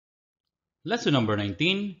Lesson number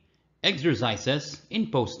 19, Exercises in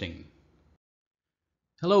Posting.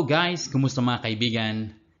 Hello guys, kumusta mga kaibigan?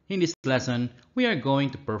 In this lesson, we are going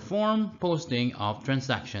to perform posting of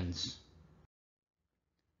transactions.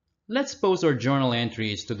 Let's post our journal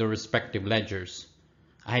entries to the respective ledgers.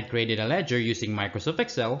 I had created a ledger using Microsoft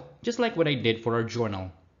Excel, just like what I did for our journal.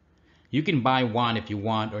 You can buy one if you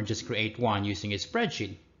want or just create one using a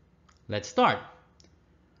spreadsheet. Let's start.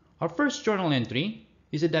 Our first journal entry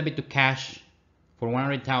is a debit to cash for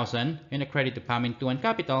 100,000 and a credit to Pamintuan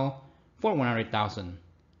Capital for 100,000.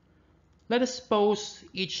 Let us post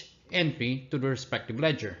each entry to the respective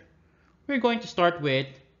ledger. We're going to start with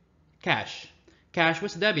cash. Cash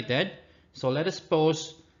was debited, so let us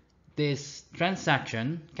post this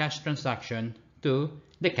transaction, cash transaction, to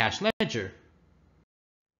the cash ledger.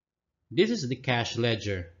 This is the cash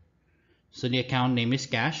ledger. So the account name is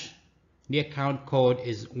cash. The account code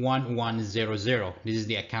is 1100. This is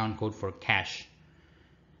the account code for cash.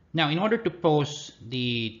 Now, in order to post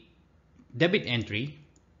the debit entry,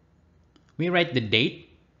 we write the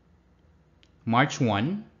date, March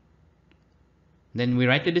 1. Then we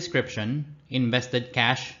write the description, invested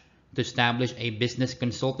cash to establish a business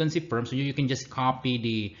consultancy firm. So you can just copy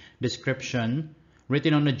the description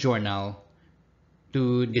written on the journal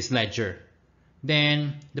to this ledger.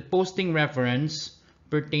 Then the posting reference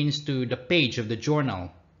pertains to the page of the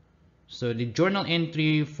journal. So the journal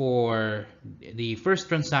entry for the first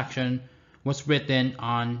transaction was written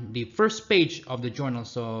on the first page of the journal.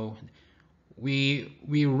 So we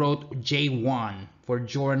wrote J1 for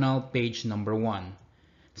journal page number 1.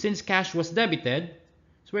 Since cash was debited,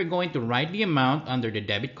 so we're going to write the amount under the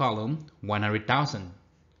debit column, 100,000.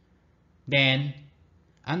 Then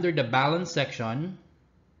under the balance section,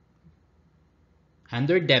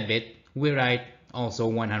 under debit, we write also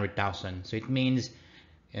 100,000. So it means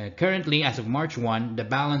currently, as of March 1, the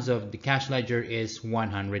balance of the cash ledger is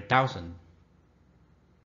 100,000.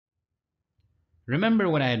 Remember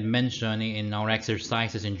what I had mentioned in our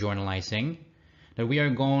exercises in journalizing, that we are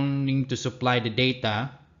going to supply the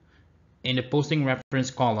data in the posting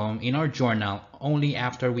reference column in our journal only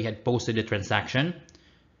after we had posted the transaction.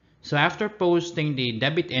 So after posting the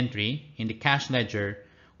debit entry in the cash ledger,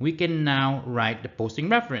 we can now write the posting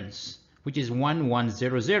reference, which is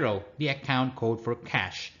 1100, the account code for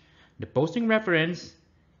cash. The posting reference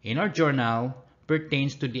in our journal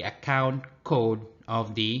pertains to the account code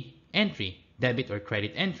of the entry, debit or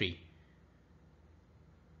credit entry.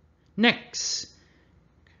 Next,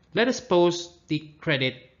 let us post the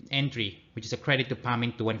credit entry, which is a credit to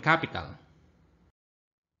Pamintuan Capital.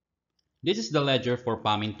 This is the ledger for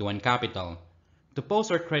Pamintuan Capital. To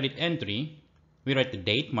post our credit entry, we write the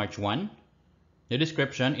date, March 1. The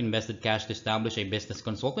description, invested cash to establish a business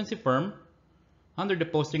consultancy firm. Under the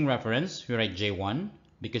posting reference, we write J1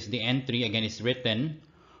 because the entry again is written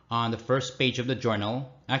on the first page of the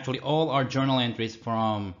journal. Actually, all our journal entries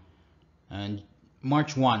from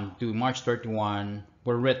March 1 to March 31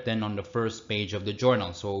 were written on the first page of the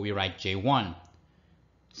journal, so we write J1.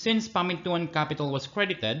 Since Pamintuan Capital was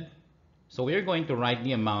credited, so we are going to write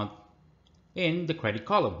the amount in the credit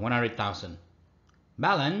column, 100,000.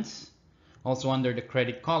 Balance, also under the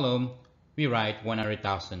credit column, we write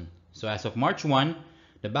 100,000. So as of March 1,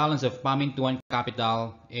 the balance of Pamintuan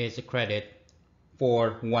Capital is a credit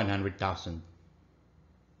for 100,000.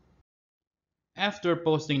 After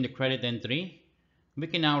posting the credit entry, we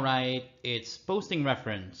can now write its posting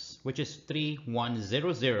reference, which is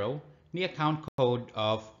 3100, the account code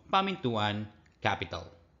of Pamintuan Capital.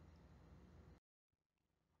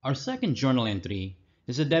 Our second journal entry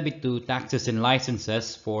is a debit to taxes and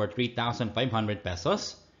licenses for 3,500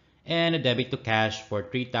 pesos and a debit to cash for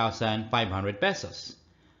 3,500 pesos.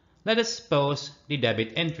 Let us post the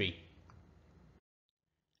debit entry.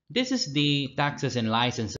 This is the taxes and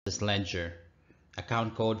licenses ledger,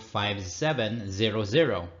 account code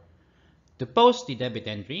 5700. To post the debit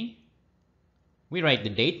entry, we write the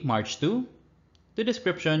date, March 2, the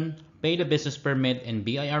description, pay the business permit and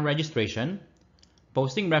BIR registration,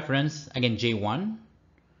 posting reference, again J1.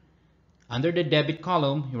 Under the debit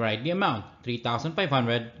column, you write the amount,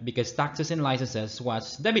 3,500, because taxes and licenses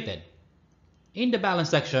was debited. In the balance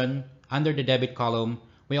section, under the debit column,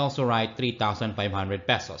 we also write 3,500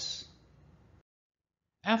 pesos.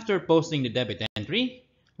 After posting the debit entry,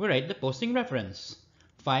 we write the posting reference,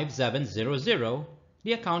 5700,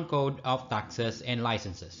 the account code of taxes and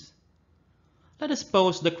licenses. Let us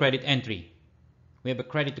post the credit entry. We have a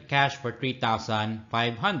credit to cash for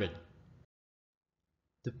 3,500.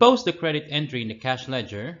 To post the credit entry in the cash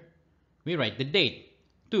ledger, we write the date,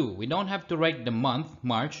 2. We don't have to write the month,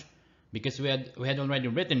 March, because we had already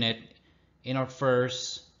written it in our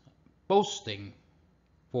first posting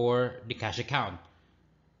for the cash account.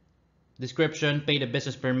 Description: pay the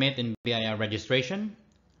business permit and BIR registration.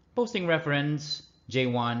 Posting reference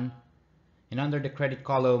J1. And under the credit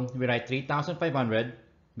column, we write 3,500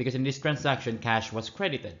 because in this transaction, cash was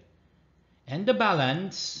credited. And the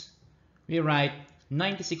balance, we write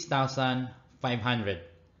 96,500.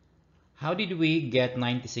 How did we get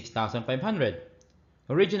 96,500?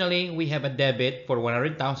 Originally, we have a debit for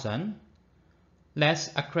 100,000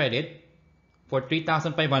 less a credit for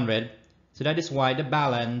 3,500. So that is why the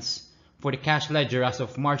balance for the cash ledger as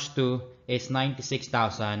of March 2 is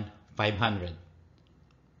 96,500.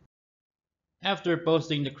 After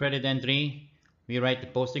posting the credit entry, we write the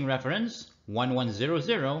posting reference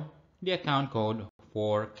 1100, the account code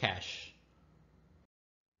for cash.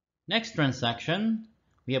 Next transaction,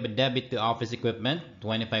 we have a debit to office equipment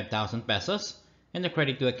 25,000 pesos and a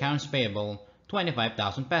credit to accounts payable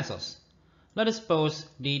 25,000 pesos. Let us post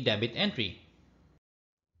the debit entry.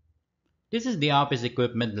 This is the office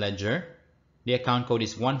equipment ledger. The account code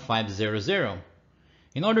is 1500.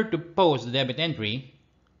 In order to post the debit entry,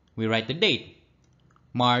 we write the date,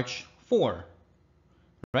 March 4.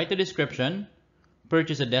 Write the description,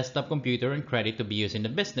 purchase a desktop computer and credit to be used in the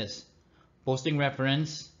business. Posting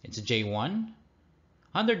reference, it's J1.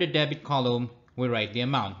 Under the debit column, we write the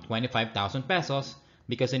amount, 25,000 pesos,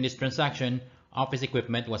 because in this transaction, office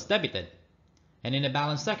equipment was debited. And in the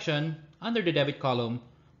balance section, under the debit column,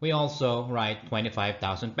 we also write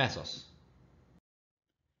 25,000 pesos.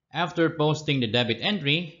 After posting the debit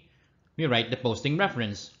entry, we write the posting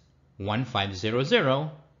reference, 1500,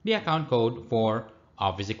 the account code for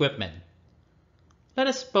office equipment. Let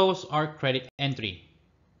us post our credit entry.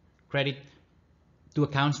 Credit to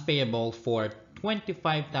accounts payable for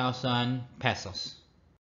 25,000 pesos.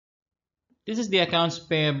 This is the accounts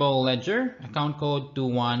payable ledger, account code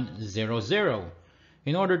 2100.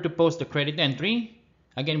 In order to post the credit entry,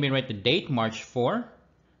 again we write the date, March 4.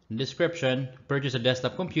 The description, purchase a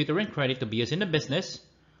desktop computer and credit to be used in the business.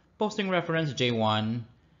 Posting reference J1.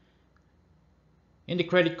 In the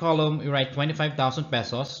credit column, we write 25,000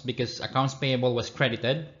 pesos because accounts payable was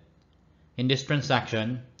credited in this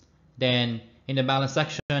transaction. Then in the balance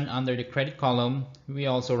section under the credit column, we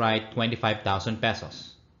also write 25,000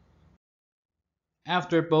 pesos.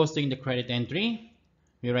 After posting the credit entry,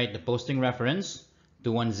 we write the posting reference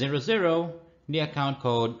 2100, the account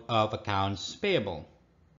code of accounts payable.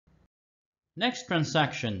 Next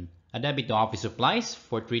transaction, a debit to office supplies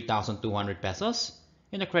for 3,200 pesos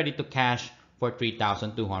and a credit to cash for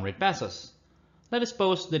 3,200 pesos. Let us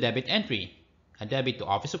post the debit entry, a debit to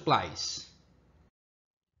office supplies.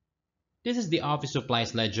 This is the office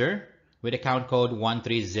supplies ledger with account code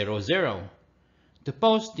 1300. To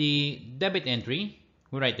post the debit entry,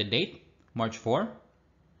 we write the date, March 4,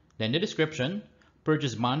 then the description,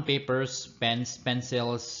 purchase bond papers, pens,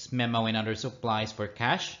 pencils, memo, and other supplies for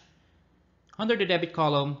cash. Under the debit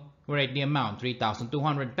column, we write the amount,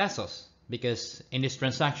 3,200 pesos, because in this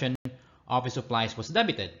transaction, office supplies was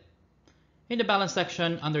debited. In the balance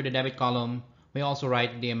section, under the debit column, we also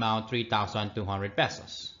write the amount, 3,200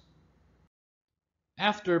 pesos.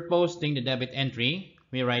 After posting the debit entry,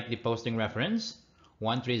 we write the posting reference,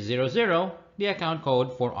 1300, the account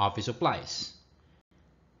code for office supplies.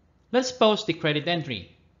 Let's post the credit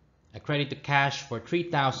entry, a credit to cash for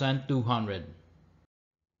 3,200.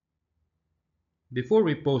 Before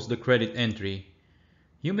we post the credit entry,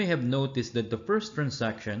 you may have noticed that the first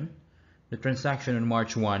transaction, the transaction on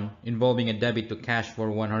March 1 involving a debit to cash for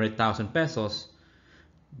 100,000 pesos,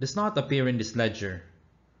 does not appear in this ledger.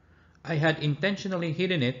 I had intentionally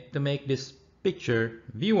hidden it to make this picture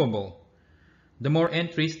viewable. The more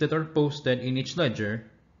entries that are posted in each ledger,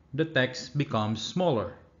 the text becomes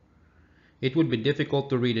smaller. It would be difficult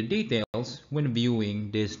to read the details when viewing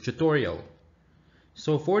this tutorial.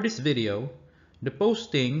 So for this video, the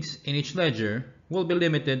postings in each ledger will be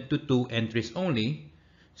limited to 2 entries only,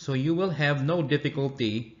 so you will have no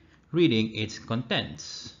difficulty reading its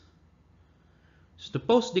contents. So to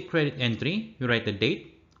post the credit entry, you write the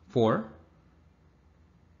date, 4.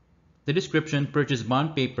 The description, purchase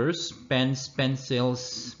bond papers, pens,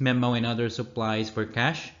 pencils, memo, and other supplies for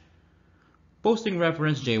cash. Posting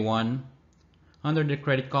reference J1. Under the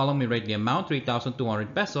credit column, we write the amount,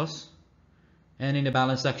 3,200 pesos. And in the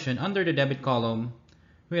balance section, under the debit column,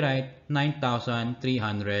 we write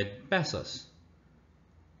 9,300 pesos.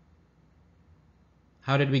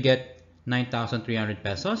 How did we get 9,300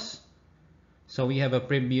 pesos? So we have a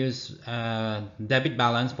previous debit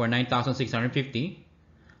balance for 9,650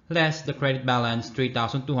 less the credit balance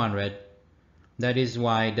 3,200. That is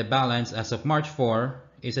why the balance as of March 4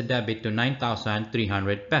 is a debit to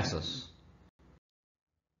 9,300 pesos.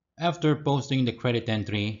 After posting the credit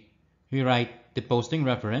entry, we write the posting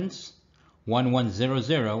reference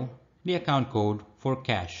 1100, the account code for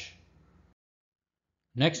cash.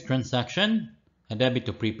 Next transaction, a debit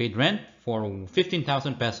to prepaid rent for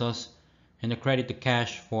 15,000 pesos and a credit to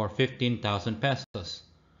cash for 15,000 pesos.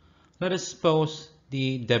 Let us post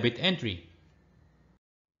the debit entry.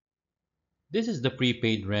 This is the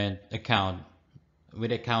prepaid rent account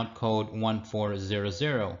with account code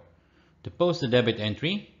 1400. To post the debit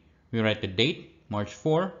entry, we write the date, March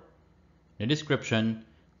 4, the description,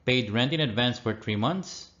 paid rent in advance for 3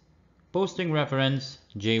 months, posting reference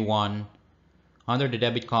J1. Under the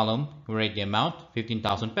debit column, we write the amount,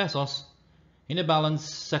 15,000 pesos. In the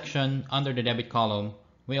balance section under the debit column,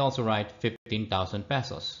 we also write 15,000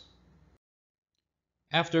 pesos.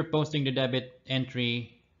 After posting the debit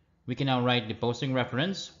entry, we can now write the posting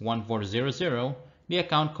reference 1400, the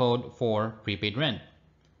account code for prepaid rent.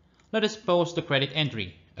 Let us post the credit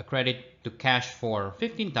entry, a credit to cash for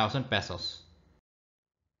 15,000 pesos.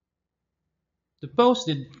 To post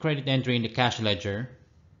the credit entry in the cash ledger,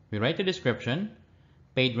 we write the description,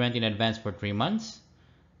 paid rent in advance for 3 months.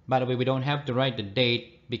 By the way, we don't have to write the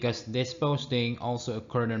date because this posting also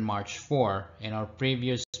occurred on March 4 and our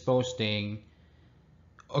previous posting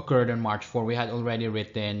occurred on March 4. We had already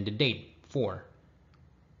written the date 4.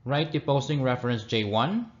 Write the posting reference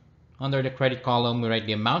J1. Under the credit column, we write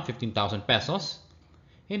the amount 15,000 pesos.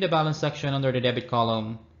 In the balance section under the debit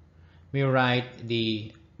column, we write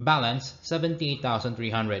the balance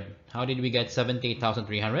 78,300. How did we get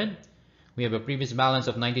 78,300? We have a previous balance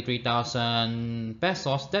of 93,000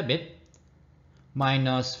 pesos debit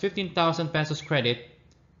minus 15,000 pesos credit.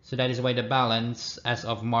 So that is why the balance as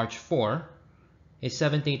of March 4 is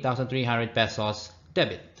 78,300 pesos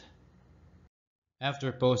debit.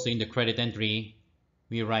 After posting the credit entry,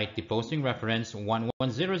 we write the posting reference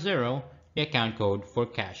 1100, the account code for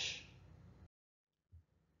cash.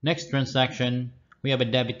 Next transaction, we have a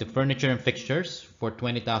debit to furniture and fixtures for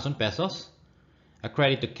 20,000 pesos, a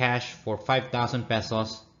credit to cash for 5,000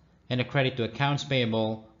 pesos, and a credit to accounts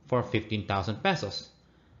payable for 15,000 pesos.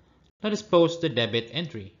 Let us post the debit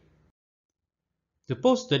entry. To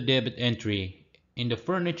post the debit entry in the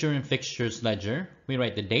furniture and fixtures ledger, we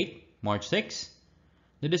write the date, March 6,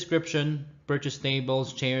 the description, purchase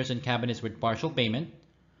tables, chairs, and cabinets with partial payment,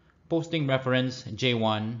 posting reference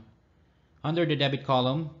J1. Under the debit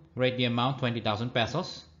column, write the amount 20,000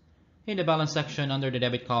 pesos. In the balance section under the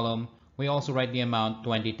debit column, we also write the amount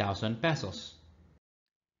 20,000 pesos.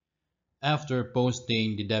 After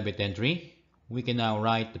posting the debit entry, we can now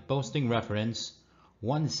write the posting reference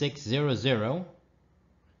 1600,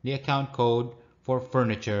 the account code for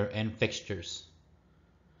furniture and fixtures.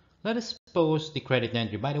 Let us post the credit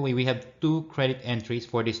entry. By the way, we have 2 credit entries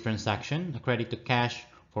for this transaction, a credit to cash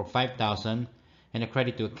for 5,000 and a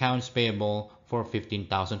credit to accounts payable for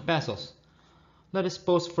 15,000 pesos. Let us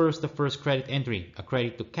post first the first credit entry, a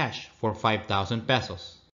credit to cash for 5,000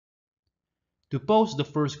 pesos. To post the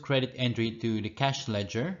first credit entry to the cash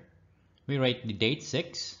ledger, we write the date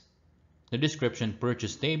 6, the description,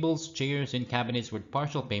 purchase tables, chairs, and cabinets with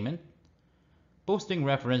partial payment, posting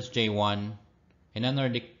reference J1, and under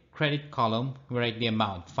the credit column, we write the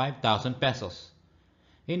amount 5,000 pesos.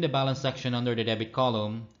 In the balance section under the debit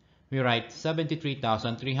column, we write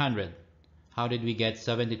 73,300. How did we get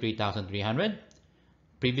 73,300?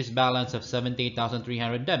 Previous balance of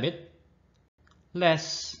 78,300 debit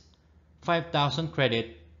less 5,000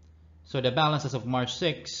 credit. So the balance as of March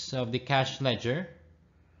 6 of the cash ledger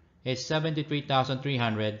is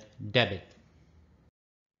 73,300 debit.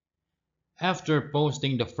 After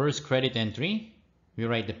posting the first credit entry, we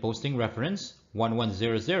write the posting reference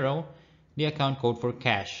 1100, the account code for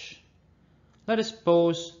cash. Let us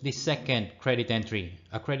post the second credit entry,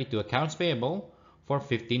 a credit to accounts payable for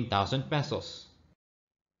 15,000 pesos.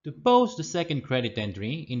 To post the second credit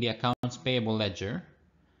entry in the accounts payable ledger,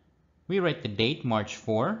 we write the date, March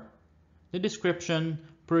 4, the description,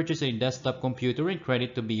 purchase a desktop computer and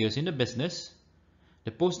credit to be used in the business,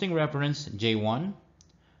 the posting reference J1.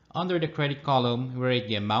 Under the credit column, we write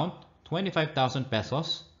the amount, 25,000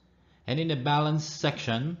 pesos, and in the balance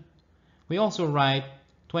section, we also write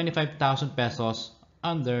 25,000 pesos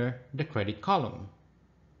under the credit column.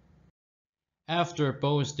 After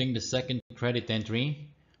posting the second credit entry,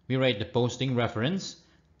 we write the posting reference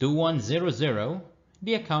 2100,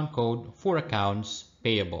 the account code for accounts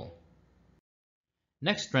payable.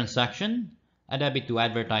 Next transaction, a debit to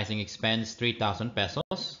advertising expense 3,000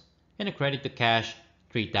 pesos and a credit to cash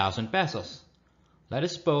 3,000 pesos. Let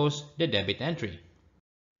us post the debit entry.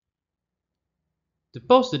 To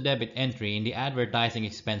post the debit entry in the advertising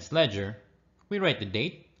expense ledger, we write the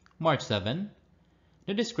date, March 7,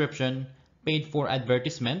 The description, paid for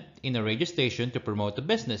advertisement in a radio station to promote the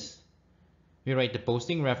business. We write the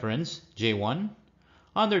posting reference, J1.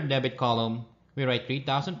 Under the debit column, we write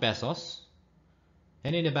 3,000 pesos.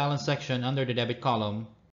 And in the balance section under the debit column,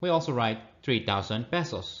 we also write 3,000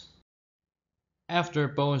 pesos. After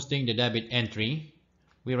posting the debit entry,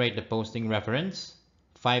 we write the posting reference,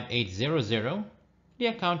 5800, the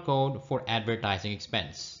account code for advertising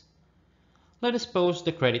expense. Let us post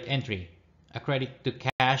the credit entry, a credit to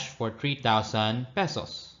cash for 3,000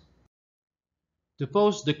 pesos. To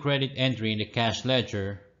post the credit entry in the cash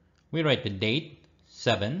ledger, we write the date,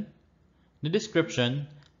 7, the description,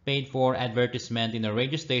 paid for advertisement in a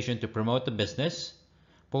radio station to promote the business,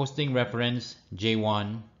 posting reference,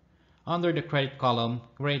 J1. Under the credit column,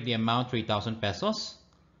 we write the amount, 3,000 pesos.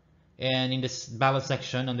 And in the balance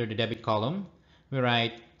section under the debit column, we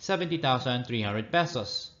write 70,300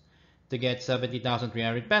 pesos. To get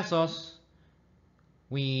 70,300 pesos,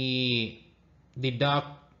 we deduct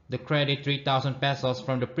the credit 3,000 pesos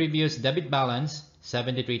from the previous debit balance,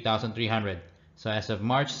 73,300. So as of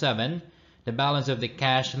March 7, the balance of the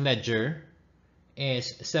cash ledger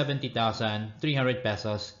is 70,300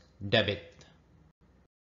 pesos debit.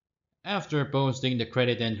 After posting the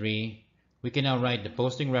credit entry, we can now write the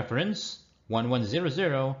posting reference,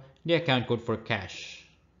 1100, the account code for cash.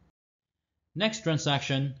 Next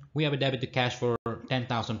transaction, we have a debit to cash for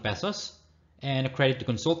 10,000 pesos and a credit to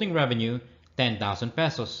consulting revenue, 10,000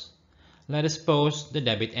 pesos. Let us post the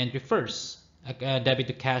debit entry first, a debit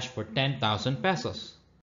to cash for 10,000 pesos.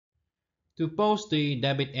 To post the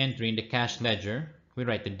debit entry in the cash ledger, we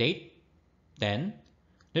write the date, 10,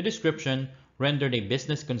 the description, rendered a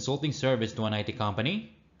business consulting service to an IT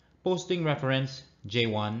company, posting reference,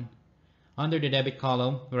 J1. Under the debit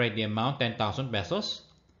column, we write the amount, 10,000 pesos.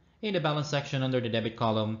 In the balance section under the debit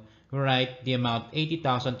column, we write the amount,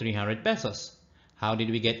 80,300 pesos. How did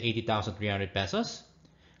we get 80,300 pesos?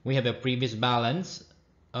 We have a previous balance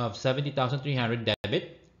of 70,300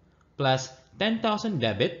 debit plus 10,000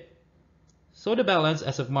 debit. So the balance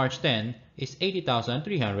as of March 10 is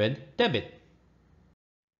 80,300 debit.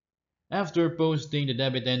 After posting the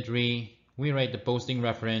debit entry, we write the posting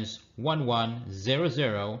reference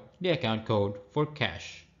 1100, the account code for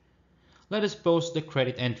cash. Let us post the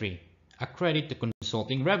credit entry, a credit to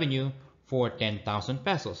consulting revenue for 10,000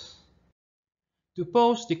 pesos. To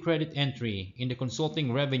post the credit entry in the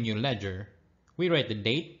consulting revenue ledger, we write the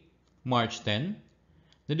date, March 10,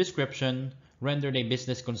 the description, rendered a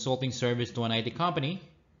business consulting service to an IT company,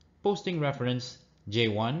 posting reference,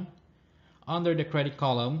 J1. Under the credit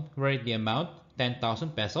column, we write the amount,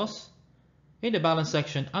 10,000 pesos. In the balance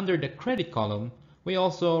section under the credit column, we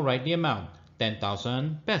also write the amount,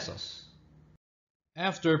 10,000 pesos.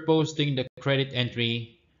 After posting the credit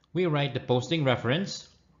entry, we write the posting reference,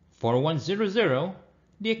 4100,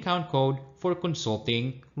 the account code for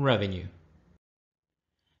consulting revenue.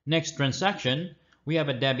 Next transaction, we have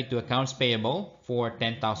a debit to accounts payable for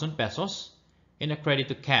 10,000 pesos and a credit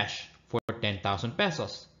to cash for 10,000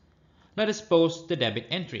 pesos. Let us post the debit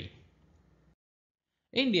entry.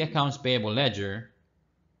 In the accounts payable ledger,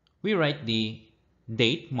 we write the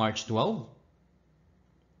date, March 12,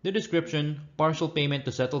 the description, partial payment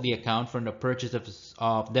to settle the account from the purchase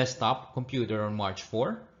of desktop computer on March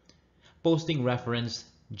 4, posting reference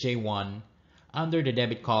J1. Under the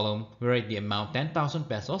debit column, we write the amount, 10,000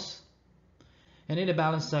 pesos. And in the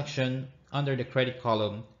balance section, under the credit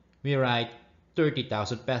column, we write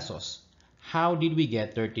 30,000 pesos. How did we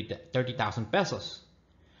get 30,000 pesos?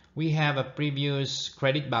 We have a previous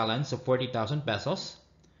credit balance of 40,000 pesos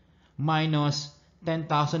minus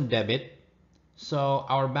 10,000 debit. So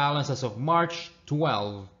our balance as of March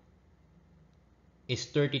 12 is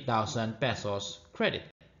 30,000 pesos credit.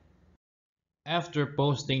 After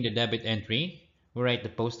posting the debit entry, we write the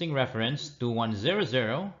posting reference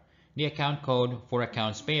 2100, the account code for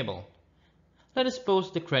accounts payable. Let us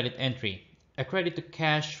post the credit entry, a credit to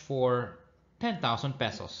cash for 10,000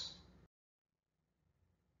 pesos.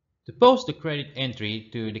 To post the credit entry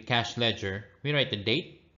to the cash ledger, we write the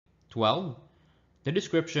date, 12, the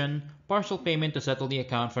description, partial payment to settle the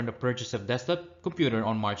account from the purchase of desktop computer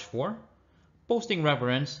on March 4, posting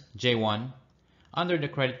reference J1. Under the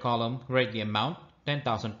credit column, we write the amount,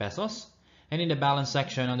 10,000 pesos, and in the balance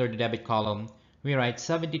section under the debit column, we write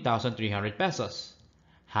 70,300 pesos.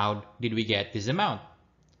 How did we get this amount?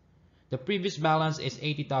 The previous balance is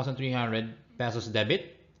 80,300 pesos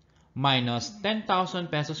debit minus 10,000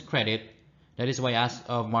 pesos credit. That is why as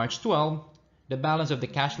of March 12, the balance of the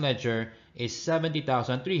cash ledger is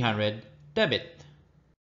 70,300 debit.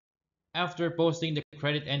 After posting the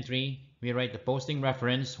credit entry, we write the posting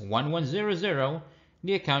reference 1100,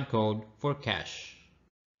 the account code for cash.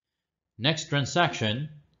 Next transaction,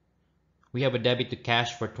 we have a debit to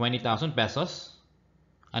cash for 20,000 pesos,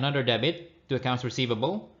 another debit to accounts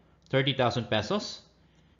receivable, 30,000 pesos,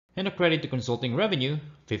 and a credit to consulting revenue,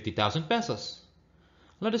 50,000 pesos.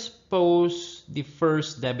 Let us post the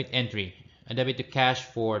first debit entry, a debit to cash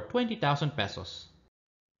for 20,000 pesos.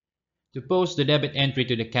 To post the debit entry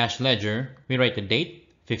to the cash ledger, we write the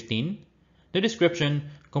date, 15, the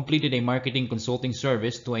description, completed a marketing consulting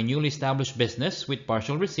service to a newly established business with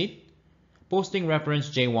partial receipt, posting reference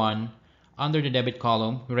J1, under the debit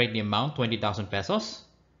column, we write the amount, 20,000 pesos.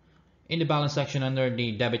 In the balance section under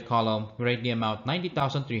the debit column, we write the amount,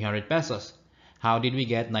 90,300 pesos. How did we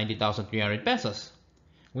get 90,300 pesos?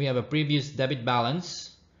 We have a previous debit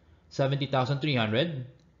balance, 70,300,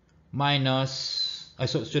 minus,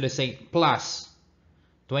 should I say plus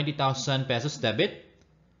 20,000 pesos debit.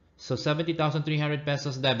 So 70,300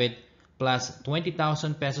 pesos debit plus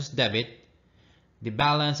 20,000 pesos debit. The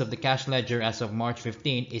balance of the cash ledger as of March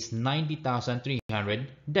 15 is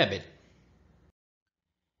 90,300 debit.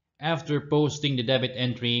 After posting the debit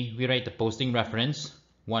entry, we write the posting reference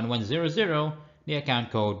 1100, the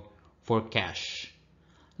account code for cash.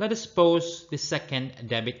 Let us post the second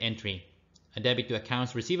debit entry, a debit to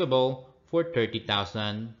accounts receivable for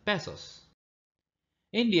 30,000 pesos.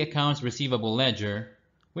 In the accounts receivable ledger,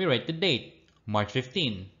 we write the date, March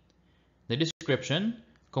 15. The description,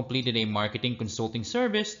 completed a marketing consulting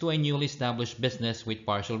service to a newly established business with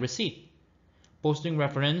partial receipt. Posting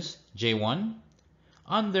reference, J1.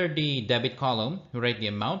 Under the debit column, we write the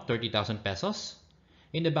amount, 30,000 pesos.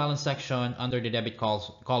 In the balance section, under the debit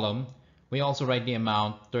column, we also write the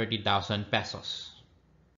amount, 30,000 pesos.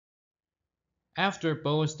 After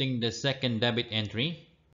posting the second debit entry,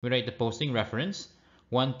 we write the posting reference,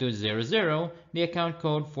 1200, the account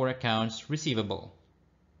code for accounts receivable.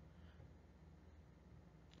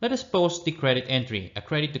 Let us post the credit entry, a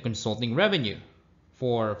credit to consulting revenue,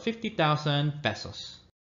 for 50,000 pesos.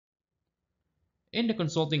 In the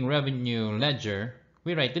consulting revenue ledger,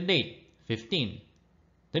 we write the date, 15.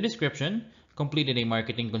 The description, completed a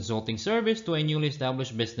marketing consulting service to a newly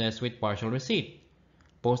established business with partial receipt.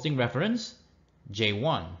 Posting reference,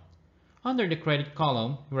 J1. Under the credit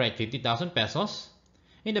column, we write 50,000 pesos.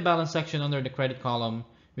 In the balance section under the credit column,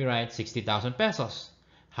 we write 60,000 pesos.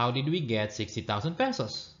 How did we get 60,000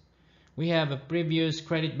 pesos? We have a previous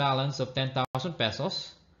credit balance of 10,000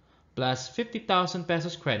 pesos plus 50,000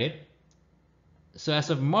 pesos credit. So as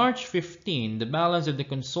of March 15, the balance of the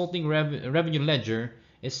consulting revenue ledger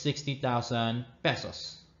is 60,000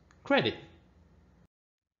 pesos credit.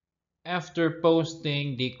 After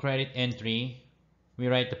posting the credit entry, we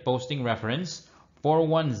write the posting reference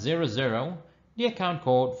 4100, the account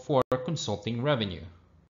code for consulting revenue.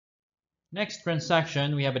 Next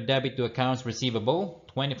transaction, we have a debit to accounts receivable,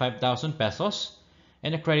 25,000 pesos,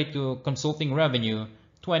 and a credit to consulting revenue,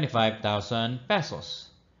 25,000 pesos.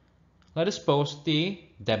 Let us post the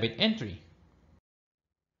debit entry.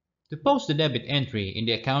 To post the debit entry in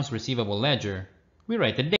the accounts receivable ledger, we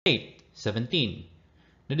write the date, 17.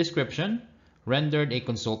 The description, rendered a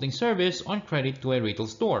consulting service on credit to a retail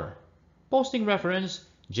store. Posting reference,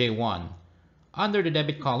 J1. Under the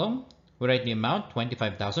debit column, we write the amount,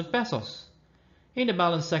 25,000 pesos. In the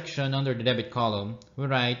balance section under the debit column, we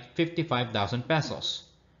write 55,000 pesos.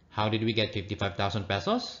 How did we get 55,000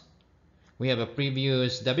 pesos? We have a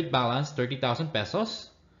previous debit balance, 30,000 pesos,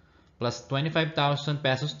 plus 25,000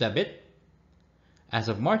 pesos debit. As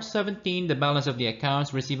of March 17, the balance of the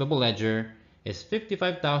accounts receivable ledger is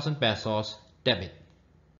 55,000 pesos debit.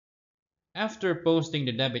 After posting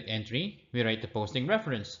the debit entry, we write the posting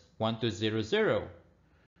reference, 1200,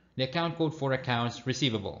 the account code for accounts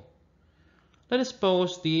receivable. Let us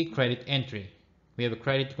post the credit entry. We have a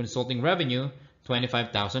credit to consulting revenue,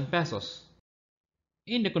 25,000 pesos.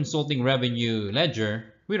 In the consulting revenue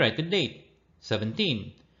ledger, we write the date,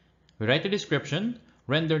 17. We write the description,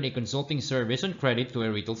 rendered a consulting service on credit to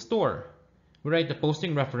a retail store. We write the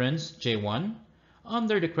posting reference, J1.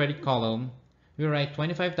 Under the credit column, we write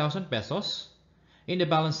 25,000 pesos. In the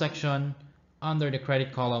balance section, under the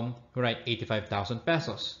credit column, we write 85,000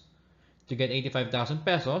 pesos. To get 85,000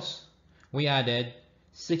 pesos, we added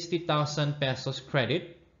 60,000 pesos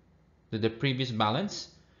credit to the previous balance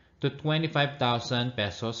to 25,000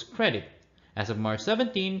 pesos credit. As of March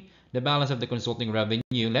 17, the balance of the consulting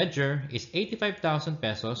revenue ledger is 85,000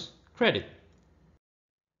 pesos credit.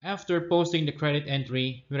 After posting the credit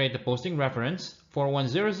entry, we write the posting reference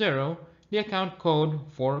 4100, the account code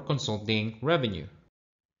for consulting revenue.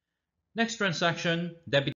 Next transaction,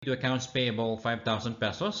 debit to accounts payable 5,000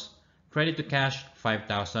 pesos, credit to cash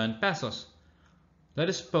 5,000 pesos. Let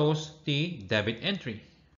us post the debit entry.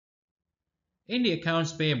 In the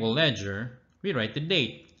accounts payable ledger, we write the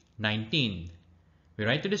date, 19. We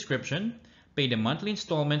write the description, pay the monthly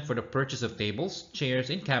installment for the purchase of tables, chairs,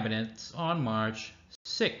 and cabinets on March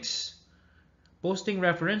 6. Posting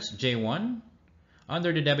reference, J1.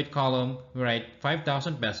 Under the debit column, we write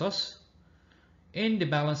 5,000 pesos. In the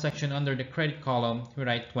balance section under the credit column, we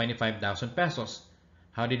write 25,000 pesos.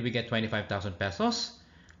 How did we get 25,000 pesos?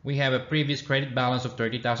 We have a previous credit balance of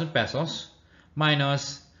 30,000 pesos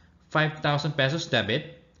minus 5,000 pesos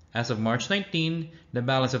debit. As of March 19, the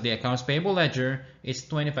balance of the accounts payable ledger is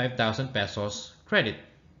 25,000 pesos credit.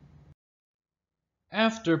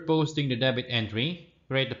 After posting the debit entry,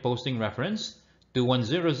 we write the posting reference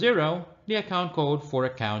 2100, the account code for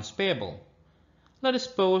accounts payable. Let us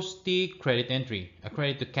post the credit entry, a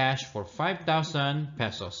credit to cash for 5,000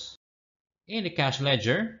 pesos. In the cash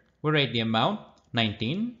ledger, we write the amount,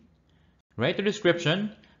 19. Write the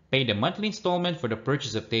description, pay the monthly installment for the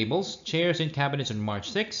purchase of tables, chairs, and cabinets on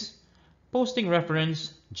March 6. Posting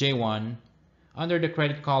reference, J1. Under the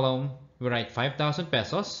credit column, we write 5,000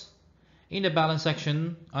 pesos. In the balance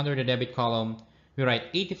section, under the debit column, we write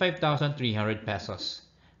 85,300 pesos.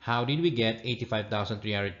 How did we get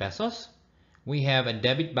 85,300 pesos? We have a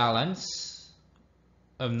debit balance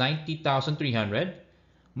of 90,300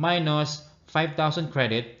 minus 5,000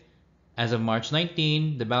 credit. As of March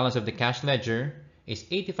 19, the balance of the cash ledger is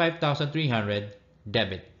 85,300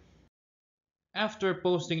 debit. After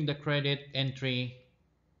posting the credit entry,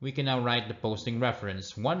 we can now write the posting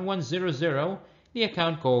reference 1100, the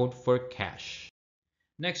account code for cash.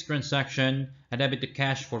 Next transaction, a debit to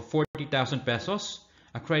cash for 40,000 pesos,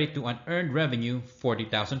 a credit to unearned revenue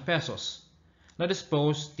 40,000 pesos. Let us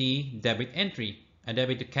post the debit entry, a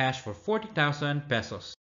debit to cash for 40,000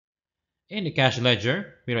 pesos. In the cash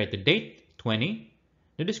ledger, we write the date, 20,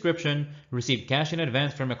 the description, received cash in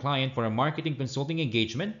advance from a client for a marketing consulting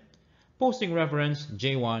engagement, posting reference,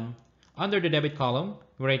 J1. Under the debit column,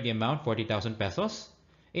 we write the amount, 40,000 pesos.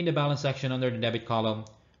 In the balance section under the debit column,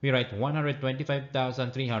 we write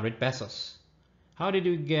 125,300 pesos. How did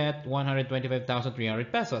we get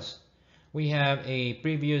 125,300 pesos? We have a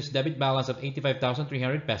previous debit balance of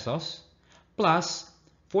 85,300 pesos plus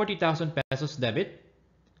 40,000 pesos debit.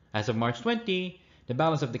 As of March 20, the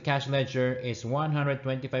balance of the cash ledger is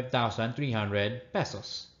 125,300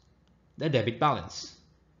 pesos, the debit balance.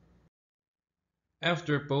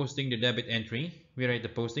 After posting the debit entry, we write the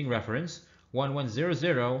posting reference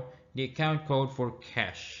 1100, the account code for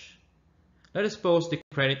cash. Let us post the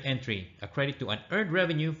credit entry, a credit to unearned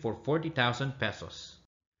revenue for 40,000 pesos.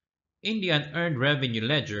 In the unearned revenue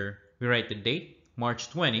ledger, we write the date, March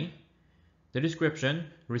 20, the description,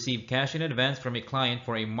 received cash in advance from a client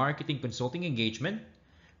for a marketing consulting engagement.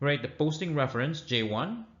 We write the posting reference,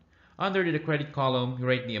 J1. Under the credit column, we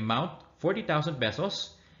write the amount, 40,000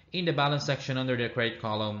 pesos. In the balance section under the credit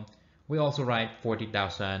column, we also write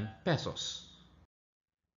 40,000 pesos.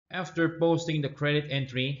 After posting the credit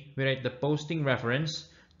entry, we write the posting reference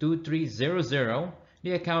 2300,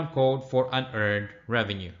 the account code for unearned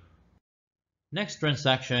revenue. Next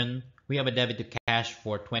transaction, we have a debit to cash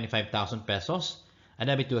for 25,000 pesos, a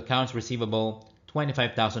debit to accounts receivable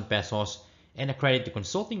 25,000 pesos, and a credit to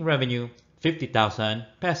consulting revenue 50,000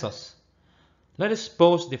 pesos. Let us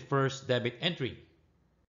post the first debit entry.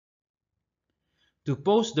 To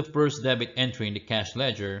post the first debit entry in the cash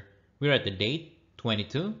ledger, we write the date,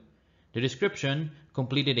 22, the description,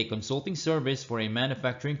 completed a consulting service for a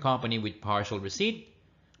manufacturing company with partial receipt,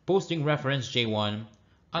 posting reference J1.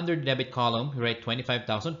 Under the debit column, we write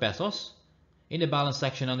 25,000 pesos. In the balance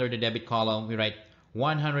section under the debit column, we write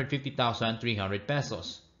 150,300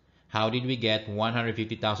 pesos. How did we get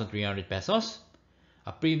 150,300 pesos?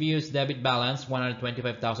 A previous debit balance,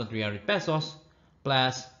 125,300 pesos,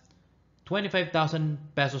 plus 25,000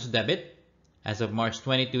 pesos debit. As of March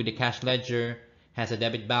 22, the cash ledger has a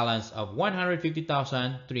debit balance of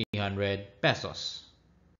 150,300 pesos.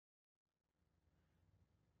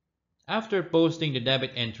 After posting the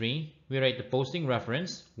debit entry, we write the posting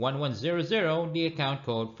reference 1100, the account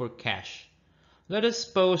code for cash. Let us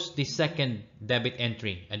post the second debit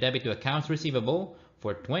entry, a debit to accounts receivable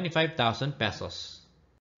for 25,000 pesos.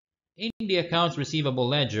 In the accounts receivable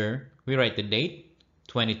ledger, we write the date,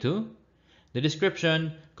 22, the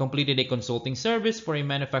description, completed a consulting service for a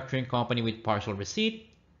manufacturing company with partial receipt,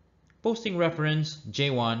 posting reference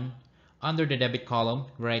J1. Under the debit column,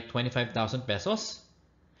 we write 25,000 pesos.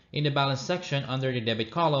 In the balance section under the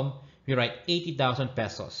debit column, we write 80,000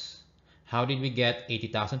 pesos. How did we get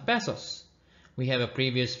 80,000 pesos? We have a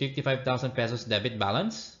previous 55,000 pesos debit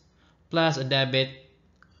balance plus a debit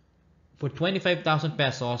for 25,000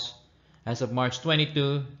 pesos As of March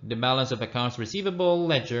 22, the balance of accounts receivable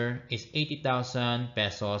ledger is 80,000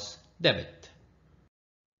 pesos debit.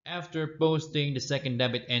 After posting the second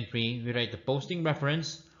debit entry, we write the posting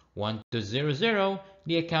reference 1200,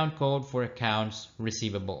 the account code for accounts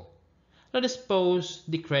receivable. Let us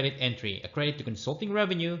post the credit entry, a credit to consulting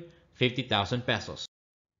revenue, 50,000 pesos.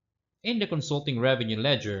 In the consulting revenue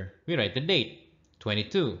ledger, we write the date,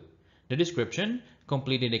 22. The description,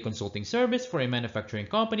 completed a consulting service for a manufacturing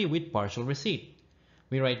company with partial receipt.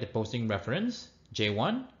 We write the posting reference,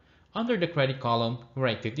 J1. Under the credit column, we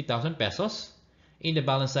write 50,000 pesos. In the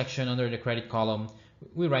balance section under the credit column,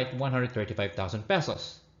 we write 135,000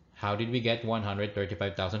 pesos. How did we get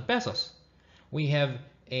 135,000 pesos? We have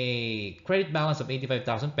a credit balance of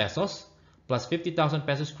 85,000 pesos plus 50,000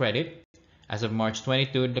 pesos credit. As of March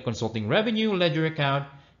 22, the consulting revenue ledger account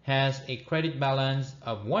has a credit balance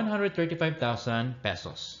of 135,000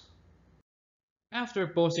 pesos. After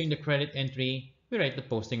posting the credit entry, we write the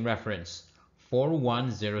posting reference,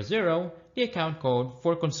 4100, the account code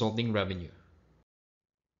for consulting revenue.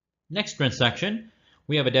 Next transaction,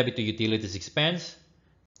 we have a debit to utilities expense,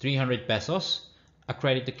 300 pesos, a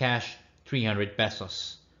credit to cash, 300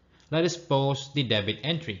 pesos. Let us post the debit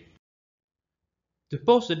entry. To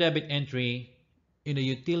post the debit entry in the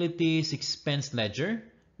utilities expense ledger,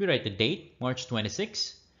 we write the date, March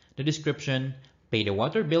 26, the description, pay the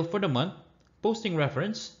water bill for the month, posting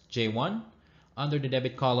reference, J1. Under the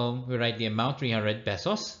debit column, we write the amount, 300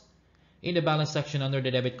 pesos. In the balance section under the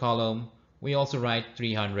debit column, we also write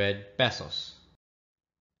 300 pesos.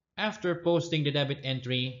 After posting the debit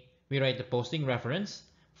entry, we write the posting reference,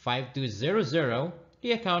 5200,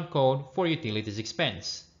 the account code for utilities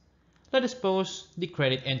expense. Let us post the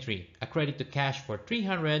credit entry, a credit to cash for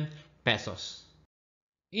 300 pesos.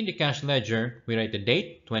 In the cash ledger, we write the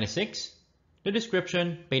date, 26, the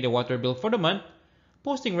description, pay the water bill for the month,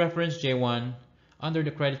 posting reference J1. Under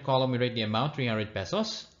the credit column, we write the amount, 300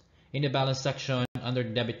 pesos. In the balance section, under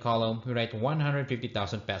the debit column, we write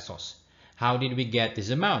 150,000 pesos. How did we get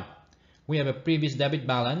this amount? We have a previous debit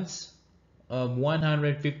balance of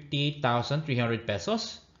 150,300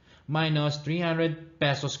 pesos minus 300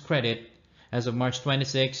 pesos credit. As of March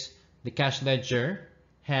 26, the cash ledger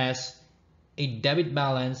has a debit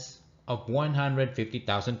balance of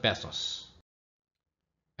 150,000 pesos.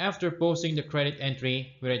 After posting the credit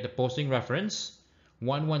entry, we write the posting reference,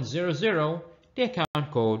 1100, the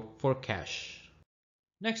account code for cash.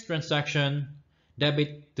 Next transaction,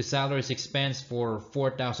 debit to salaries expense for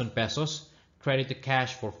 4,000 pesos, credit to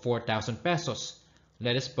cash for 4,000 pesos.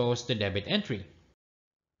 Let us post the debit entry.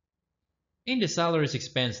 In the salaries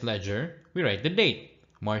expense ledger, we write the date,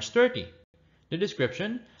 March 30. The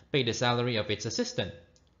description, pay the salary of its assistant.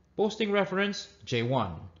 Posting reference,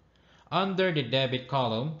 J1. Under the debit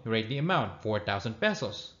column, we write the amount, 4,000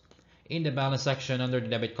 pesos. In the balance section under the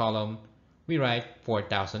debit column, we write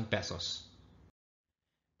 4,000 pesos.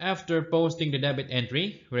 After posting the debit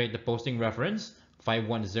entry, we write the posting reference,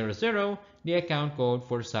 5100, the account code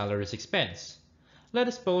for salaries expense. Let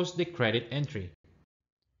us post the credit entry.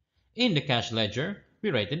 In the cash ledger,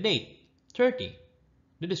 we write the date, 30.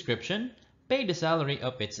 The description, pay the salary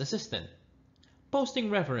of its assistant. Posting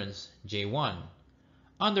reference, J1.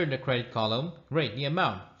 Under the credit column, write the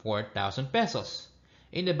amount, 4,000 pesos.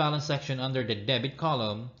 In the balance section under the debit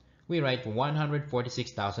column, we write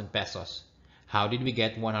 146,000 pesos. How did we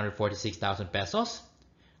get 146,000 pesos?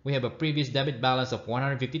 We have a previous debit balance of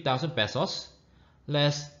 150,000 pesos,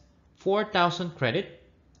 less 4,000 credit.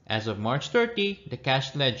 As of March 30, the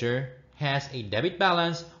cash ledger has a debit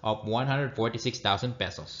balance of 146,000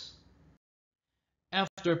 pesos.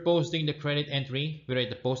 After posting the credit entry, we write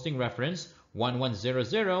the posting reference,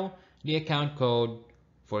 1100, the account code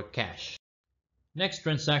for cash. Next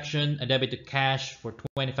transaction, a debit to cash for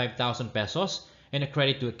 25,000 pesos and a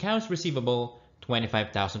credit to accounts receivable,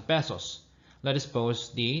 25,000 pesos. Let us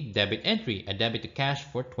post the debit entry, a debit to cash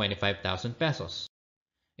for 25,000 pesos.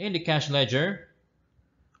 In the cash ledger,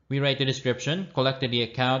 we write the description, collected the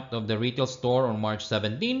account of the retail store on March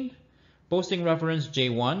 17, posting reference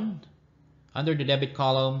J1. Under the debit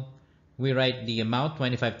column, we write the amount,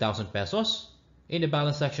 25,000 pesos. In the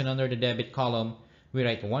balance section under the debit column, we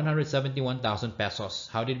write 171,000 pesos.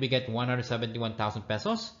 How did we get 171,000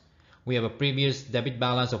 pesos? We have a previous debit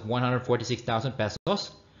balance of 146,000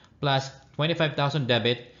 pesos plus 25,000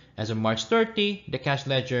 debit. As of March 30, the cash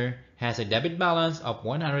ledger has a debit balance of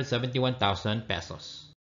 171,000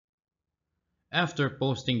 pesos. After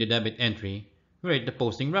posting the debit entry, we write the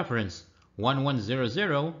posting reference,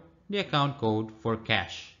 1100, the account code for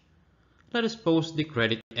cash. Let us post the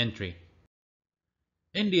credit entry.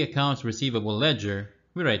 In the accounts receivable ledger,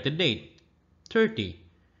 we write the date, 30.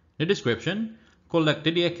 The description: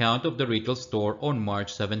 collected the account of the retail store on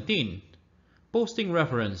March 17. Posting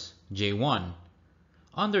reference J1.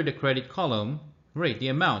 Under the credit column, rate the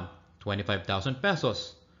amount 25,000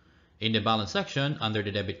 pesos. In the balance section, under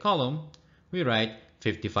the debit column, we write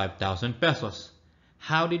 55,000 pesos.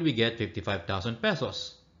 How did we get 55,000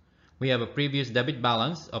 pesos? We have a previous debit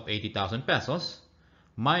balance of 80,000 pesos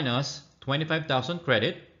minus 25,000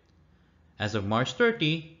 credit. As of March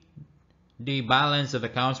 30, the balance of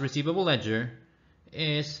accounts receivable ledger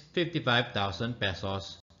is 55,000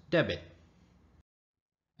 pesos debit.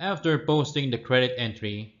 After posting the credit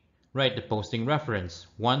entry, write the posting reference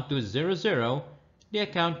 1200, the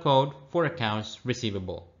account code for accounts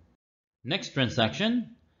receivable. Next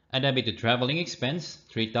transaction, a debit to traveling expense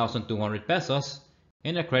 3,200 pesos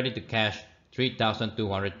and a credit to cash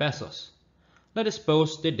 3,200 pesos. Let us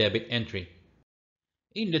post the debit entry.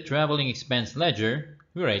 In the traveling expense ledger,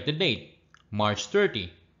 we write the date, March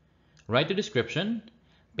 30. Write the description,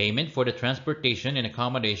 payment for the transportation and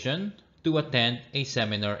accommodation to attend a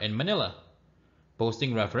seminar in Manila.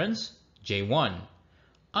 Posting reference J1.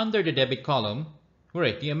 Under the debit column, we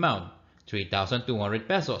write the amount 3,200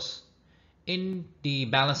 pesos. In the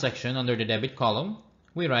balance section under the debit column,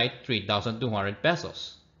 we write 3,200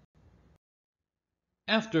 pesos.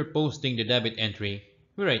 After posting the debit entry,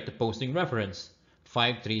 we write the posting reference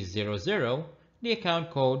 5300, the account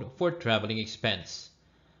code for traveling expense.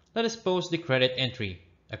 Let us post the credit entry,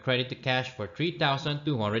 a credit to cash for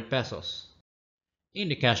 3,200 pesos. In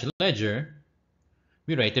the cash ledger,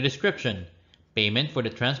 we write the description, payment for the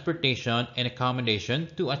transportation and accommodation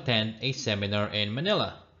to attend a seminar in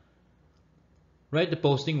Manila. Write the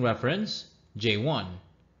posting reference J1.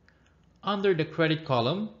 Under the credit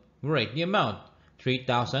column, we write the amount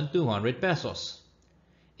 3,200 pesos.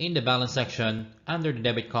 In the balance section, under the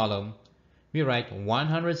debit column, we write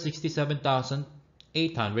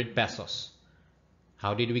 167,800 pesos.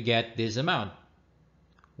 How did we get this amount?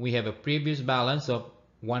 We have a previous balance of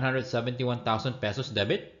 171,000 pesos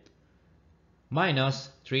debit minus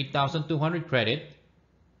 3,200 credit.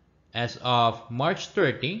 As of March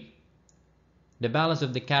 30, the balance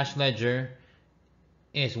of the cash ledger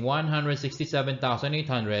is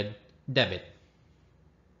 167,800 debit.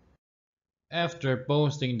 After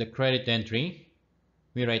posting the credit entry,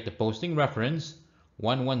 we write the posting reference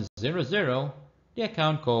 1100, the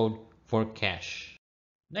account code for cash.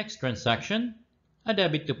 Next transaction, a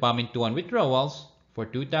debit to Pamintuan withdrawals for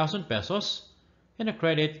 2,000 pesos and a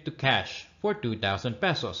credit to cash for 2,000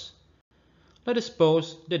 pesos. Let us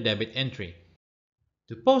post the debit entry.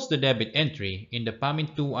 To post the debit entry in the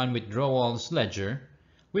Pamintuan withdrawals ledger,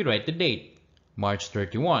 we write the date, March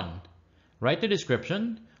 31. Write the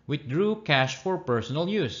description, withdrew cash for personal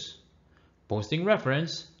use. Posting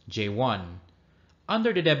reference J1.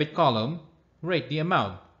 Under the debit column, write the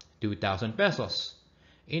amount, 2,000 pesos.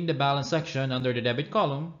 In the balance section under the debit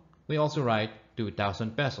column, we also write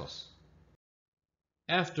 2,000 pesos.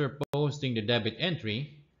 After posting the debit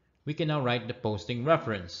entry, we can now write the posting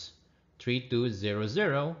reference,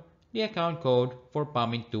 3200, the account code for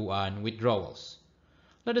Pamintuan withdrawals.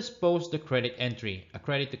 Let us post the credit entry, a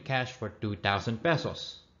credit to cash for 2,000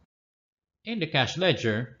 pesos. In the cash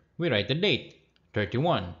ledger, we write the date,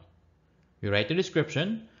 31. We write the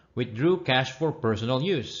description, withdrew cash for personal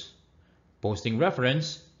use. Posting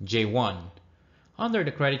reference J1. Under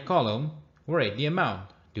the credit column, we write the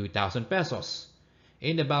amount, 2,000 pesos.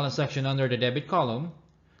 In the balance section under the debit column,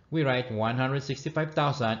 we write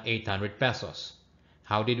 165,800 pesos.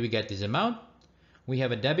 How did we get this amount? We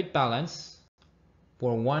have a debit balance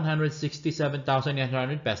for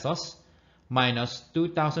 167,800 pesos minus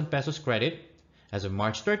 2,000 pesos credit. As of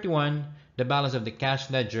March 31, the balance of the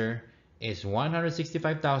cash ledger is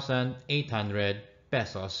 165,800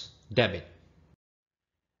 pesos debit.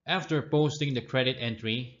 After posting the credit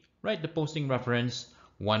entry, write the posting reference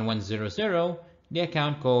 1100, the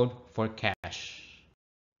account code for cash.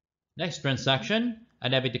 Next transaction, a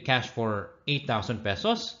debit to cash for 8,000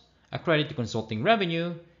 pesos, a credit to consulting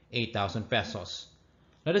revenue, 8,000 pesos.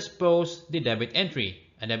 Let us post the debit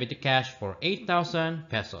entry, a debit to cash for 8,000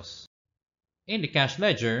 pesos. In the cash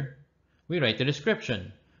ledger, we write the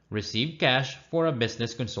description, received cash for a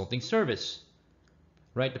business consulting service.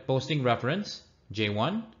 Write the posting reference,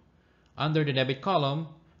 J1. Under the debit column,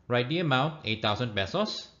 write the amount, 8,000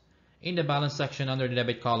 pesos. In the balance section under the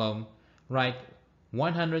debit column, write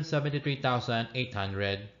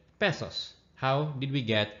 173,800 pesos. How did we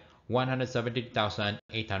get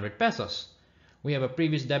 173,800 pesos? We have a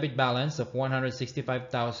previous debit balance of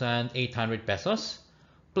 165,800 pesos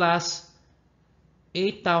plus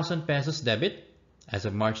 8,000 pesos debit. As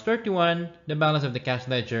of March 31, the balance of the cash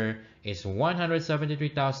ledger is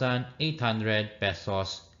 173,800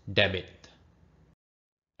 pesos debit.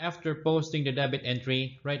 After posting the debit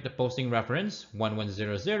entry, write the posting reference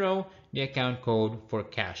 1100, the account code for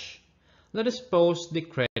cash. Let us post the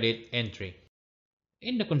credit entry.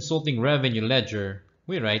 In the consulting revenue ledger,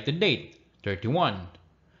 we write the date, 31.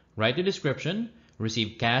 Write the description,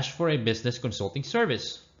 receive cash for a business consulting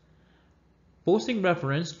service. Posting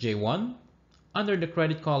reference J1. Under the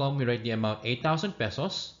credit column, we write the amount 8,000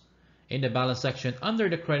 pesos. In the balance section, under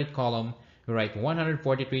the credit column, we write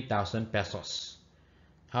 143,000 pesos.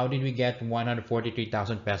 How did we get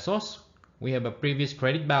 143,000 pesos? We have a previous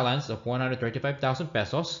credit balance of 135,000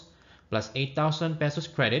 pesos plus 8,000 pesos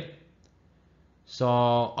credit. So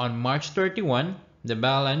on March 31, the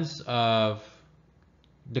balance of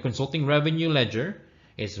the consulting revenue ledger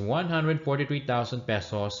is 143,000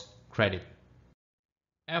 pesos credit.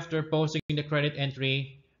 After posting the credit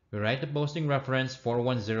entry, we write the posting reference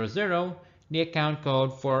 4100, the account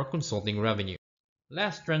code for consulting revenue.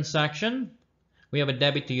 Last transaction, we have a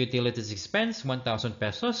debit to utilities expense 1,000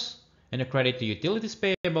 pesos and a credit to utilities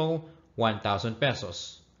payable 1,000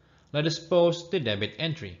 pesos. Let us post the debit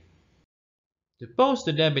entry. To post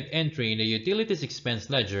the debit entry in the utilities expense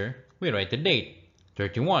ledger, we write the date,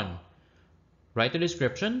 31. Write the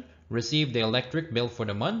description, receive the electric bill for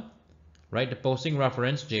the month. Write the posting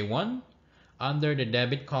reference J1. Under the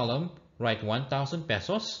debit column, write 1,000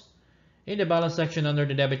 pesos. In the balance section under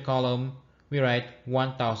the debit column, we write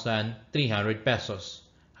 1,300 pesos.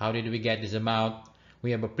 How did we get this amount?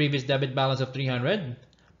 We have a previous debit balance of 300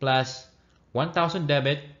 plus 1,000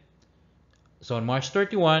 debit. So on March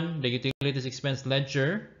 31, the utilities expense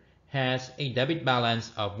ledger has a debit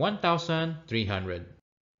balance of 1,300.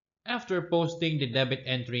 After posting the debit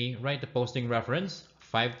entry, write the posting reference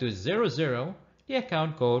 5200, the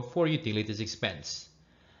account code for utilities expense.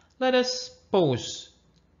 Let us post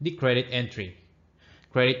the credit entry.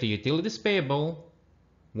 Credit to utilities payable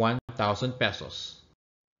 1,000 pesos.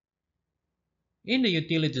 In the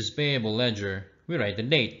utilities payable ledger, we write the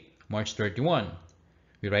date, March 31.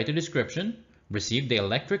 We write the description, receive the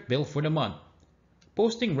electric bill for the month.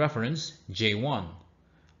 Posting reference J1.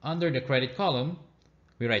 Under the credit column,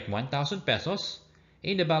 we write 1,000 pesos.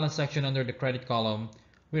 In the balance section under the credit column,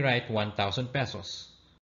 we write 1,000 pesos.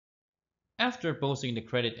 After posting the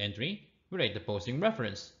credit entry, we write the posting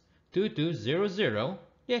reference 2200,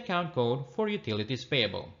 the account code for utilities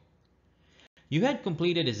payable. You had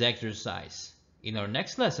completed this exercise. In our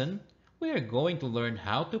next lesson, we are going to learn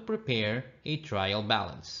how to prepare a trial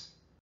balance.